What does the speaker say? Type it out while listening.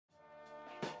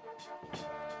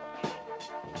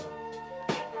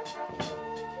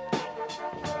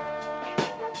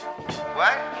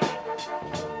What?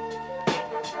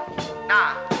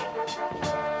 Nah,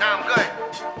 I'm good.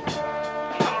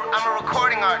 I'm a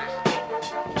recording artist.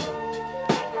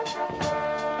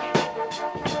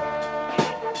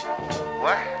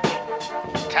 What?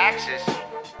 Taxes?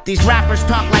 These rappers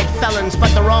talk like felons,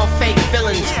 but they're all fake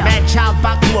villains. Madchild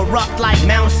about to erupt like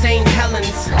Mount St.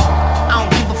 Helens. I don't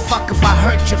give a fuck if I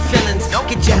hurt your feelings.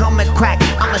 Get your helmet cracked,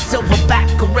 I'm a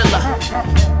silverback gorilla.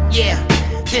 Yeah,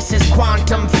 this is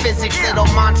quantum physics. Little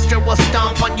monster will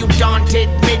stomp on you daunted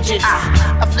midgets.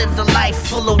 I've lived a life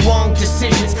full of wrong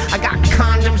decisions. I got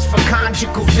condoms for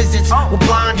conjugal visits with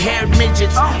blonde-haired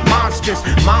midgets, monsters,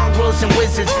 mongrels, and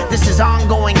wizards. This is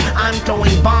ongoing, I'm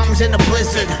throwing bombs in a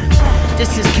blizzard.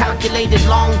 This is calculated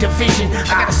long division.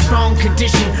 I got a strong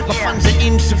condition, my funds are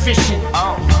insufficient.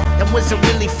 That was a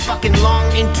really fucking long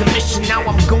intermission. Now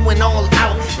I'm going all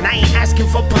out, and I ain't asking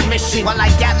for permission. While I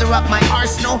gather up my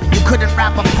arsenal, you couldn't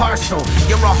wrap a parcel.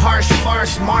 You're a harsh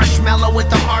farce, marshmallow with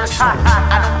the arsenal.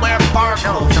 I don't wear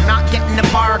barcodes, I'm not getting the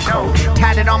barcode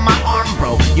tatted on my arm,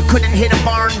 bro. You couldn't hit a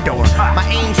barn door. My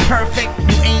aim's perfect,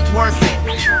 you ain't worth it.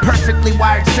 Perfectly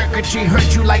wired circuitry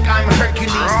hurt you like I'm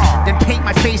Hercules. Then paint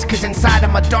my face, cause inside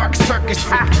I'm a dark circus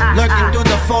freak. Lurking through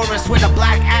the forest with a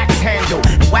black axe handle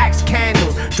and wax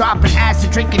candles, dropping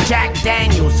acid, drinking Jack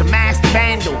Daniels. A masked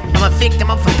vandal, I'm a victim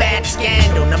of a bad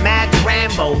scandal. Nomad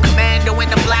Rambo, commando in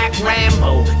the black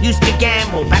Rambo. Used to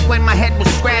gamble, back when my head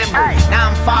was scrambled. Now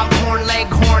I'm foghorn,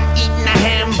 leghorn, eating a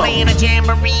hambo. Playing a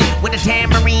jamboree with a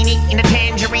tambourine, eating a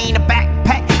tangerine, a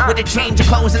backpack with a change of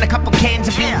clothes and a couple cans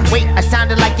of beans. Wait, I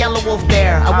sounded like Yellow Wolf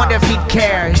there. I wonder if he'd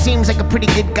care. He seems like a pretty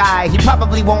good guy. He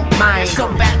probably won't mind. So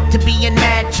back to being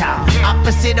Madchild,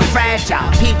 opposite of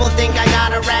fragile. People think I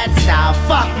got a rad style.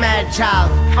 Fuck Madchild.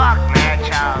 Fuck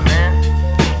Madchild.